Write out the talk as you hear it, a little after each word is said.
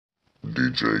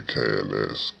DJ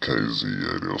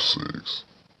KNS-KZ806.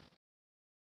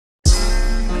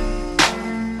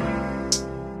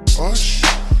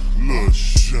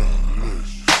 USHER,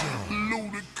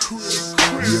 Ludacris,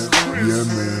 yeah,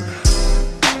 man.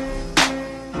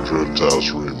 Drift House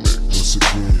Remix. Once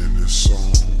again,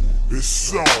 this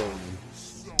song.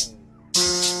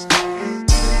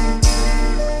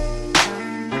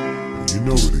 You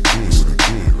know it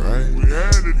again, right? We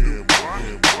had it here,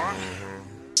 boy.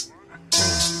 I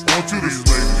want you to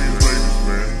slay these ladies,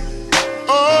 man.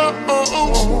 I'm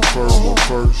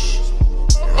first.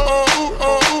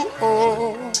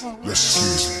 Let's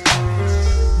get it.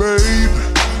 Babe,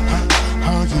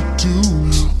 how you do?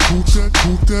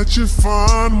 Hope that you're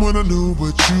fine when I know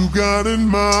what you got in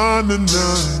mind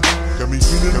tonight. Got me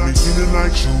feeling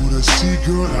like Judas.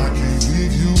 Girl, I can't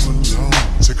leave you alone.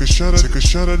 Take a shot of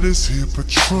this here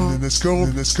Patron, and it's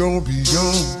gonna be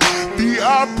on.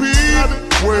 VIP,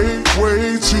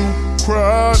 way too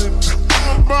crowded.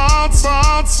 Bound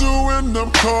to, and I'm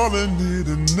calling it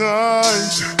a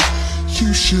night.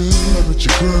 You should with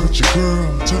your girl,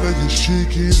 tell her you're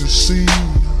shaking the scene.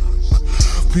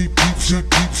 Peep,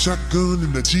 shotgun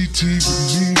in the GT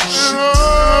with me.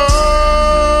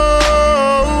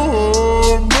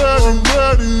 I'm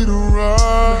ready to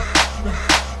ride. I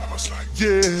was like,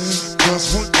 yeah,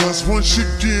 cause once you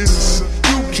get it,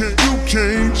 you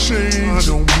can't change. I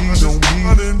don't mean, I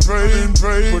didn't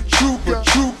pray, but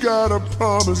you gotta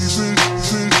promise me.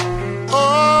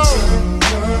 Oh,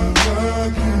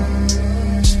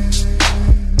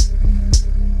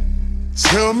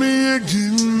 tell me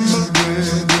again, my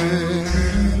baby.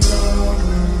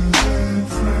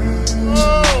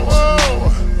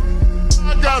 Oh, I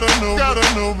gotta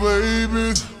know,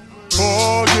 baby.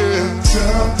 Oh yeah,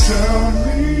 tell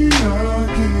me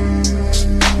again.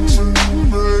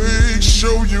 Make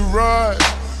sure you're right.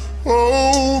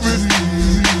 Oh, baby.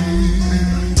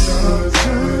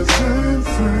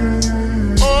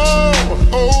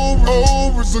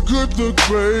 Oh, it's a good look,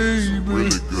 baby.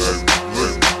 Really good.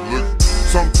 Look.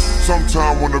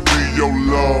 Sometime wanna be your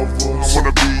lover,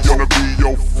 wanna be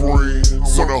your friend,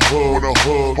 wanna hug,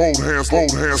 hold hands while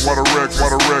the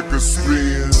record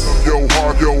spins. Your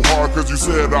heart, cause you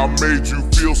said I made you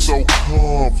feel so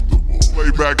comfortable.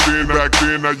 Way back then,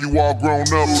 now you all grown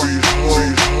up, be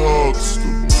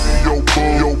huggstable. Your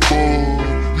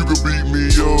bug, you could beat me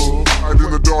up. Right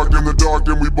in the dark,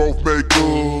 then we both make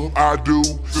up. I do,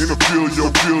 and I feel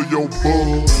your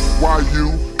bug. Why you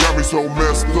got me so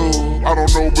messed up? I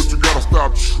don't know, but you gotta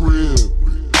stop tripping.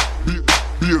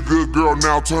 Be a good girl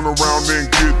now, turn around and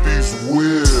get these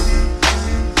whips.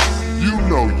 You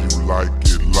know you like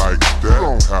it like that. You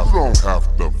don't have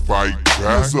to fight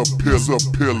back. It's a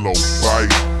pillow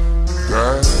fight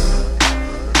that.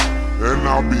 And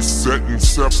I'll be setting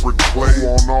separate play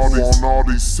on all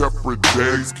these separate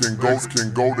days. Can go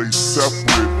they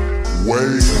separate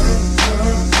ways.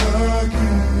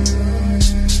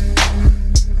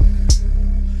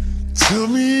 Tell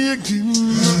me again,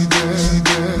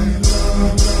 baby.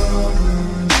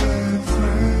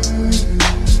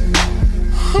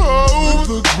 Oh,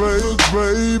 look,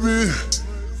 baby.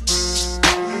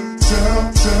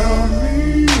 Tell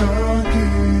me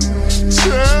again.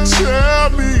 Tell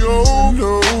me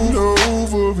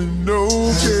over and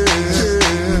over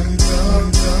again.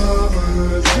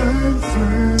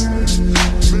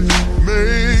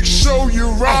 Make sure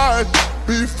you're right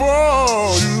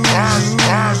before you. I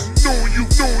know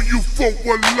you for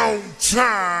a long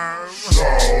time.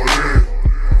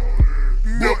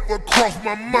 Never crossed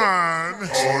my mind.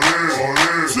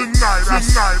 Tonight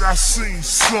I seen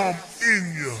some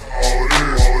in you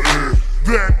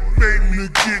that made me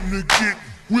get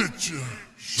with you.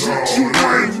 You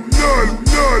ain't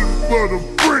nothing but a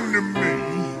friend to me.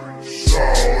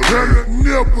 And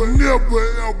never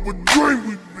ever dream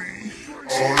with me.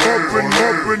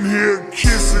 Up in here,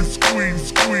 kissing,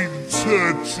 squeeze, touching.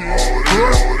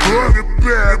 Honey,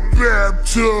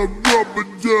 bathtub, rubber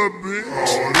dubby.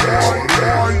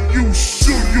 Are you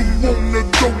sure you wanna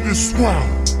go this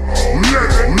route?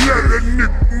 Let a nigga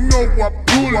know I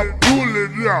pull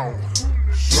it out.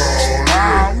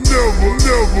 I'll never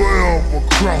ever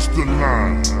cross the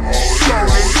line.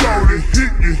 Shorty,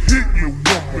 hit me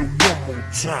one more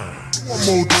time. One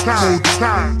more time.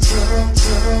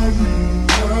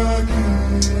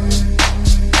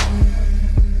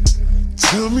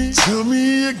 Tell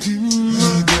me again,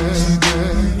 my baby.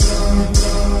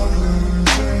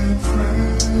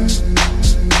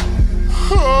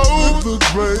 Oh, look,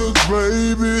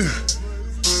 baby.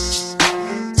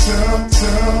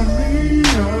 Tell me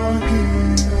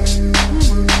again.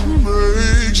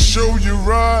 Make sure you're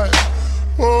right.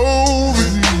 Oh,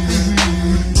 baby.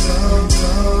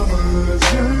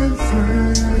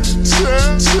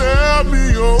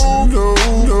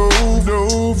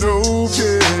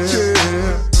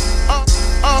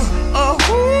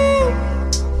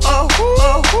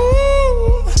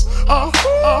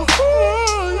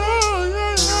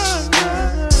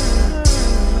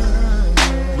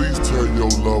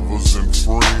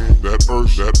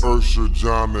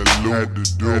 John and Lou had to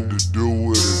do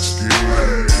it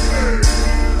again.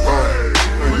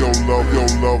 And your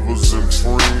lovers and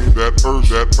friends, that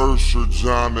USHER,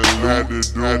 John and Lou had to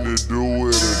do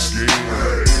it again.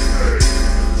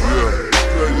 Yeah,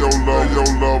 your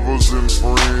lovers and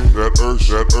friends, that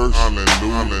USHER, John and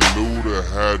Lou that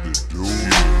had to do it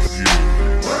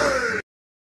again.